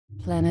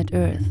Planet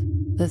Earth,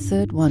 the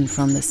third one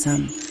from the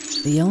Sun,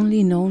 the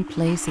only known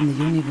place in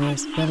the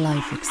universe where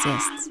life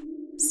exists.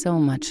 So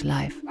much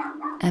life.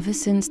 Ever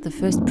since the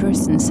first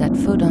person set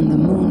foot on the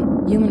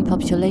moon, human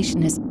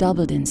population has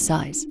doubled in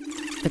size.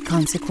 The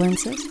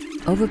consequences?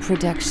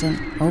 Overproduction,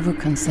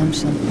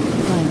 overconsumption,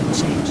 climate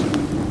change.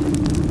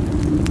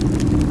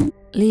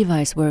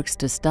 Levi's works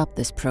to stop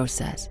this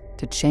process,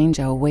 to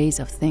change our ways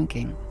of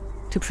thinking,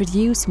 to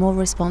produce more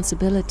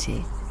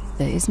responsibility.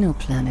 There is no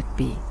Planet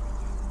B.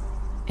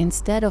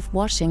 Instead of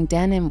washing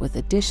denim with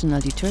additional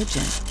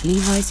detergent,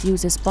 Levi's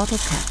uses bottle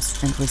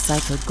caps and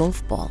recycled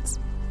golf balls.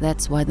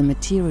 That's why the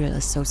material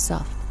is so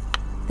soft.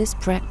 This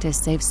practice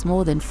saves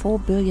more than 4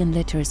 billion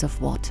liters of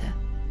water.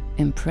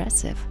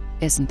 Impressive,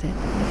 isn't it?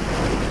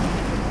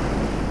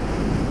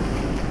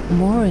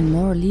 More and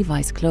more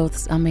Levi's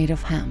clothes are made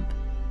of hemp.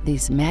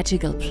 These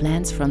magical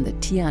plants from the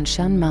Tian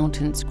Shan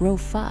mountains grow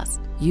fast,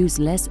 use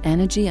less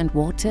energy and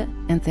water,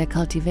 and their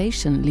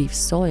cultivation leaves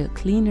soil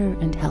cleaner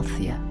and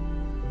healthier.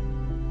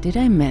 Did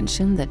I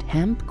mention that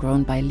hemp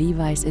grown by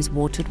Levi's is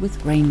watered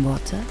with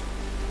rainwater?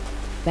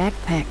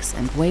 Backpacks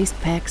and waist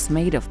packs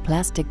made of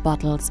plastic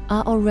bottles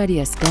are already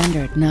a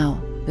standard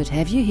now, but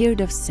have you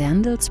heard of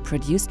sandals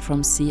produced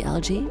from sea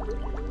algae?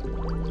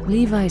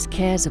 Levi's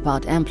cares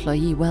about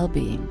employee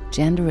well-being,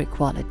 gender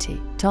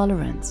equality,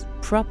 tolerance,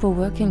 proper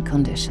working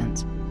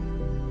conditions.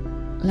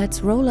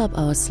 Let's roll up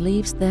our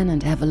sleeves then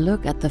and have a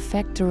look at the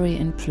factory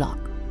in Plock.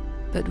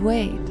 But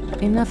wait,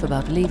 enough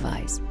about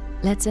Levi's.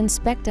 Let's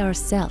inspect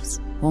ourselves,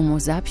 Homo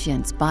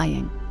sapiens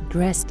buying,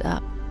 dressed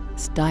up,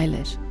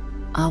 stylish.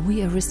 Are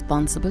we a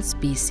responsible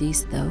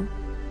species though?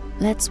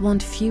 Let's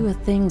want fewer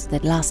things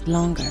that last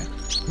longer.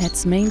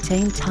 Let's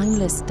maintain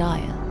timeless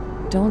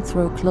style. Don't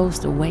throw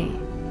clothes away.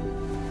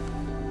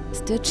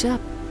 Stitch up,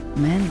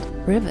 mend,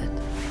 rivet.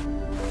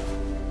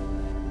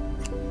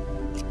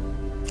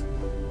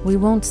 We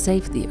won't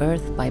save the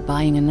earth by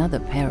buying another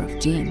pair of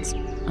jeans.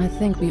 I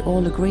think we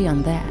all agree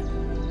on that.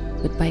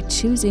 But by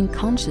choosing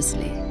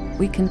consciously,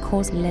 we can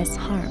cause less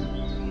harm.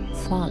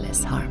 Far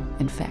less harm,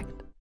 in fact.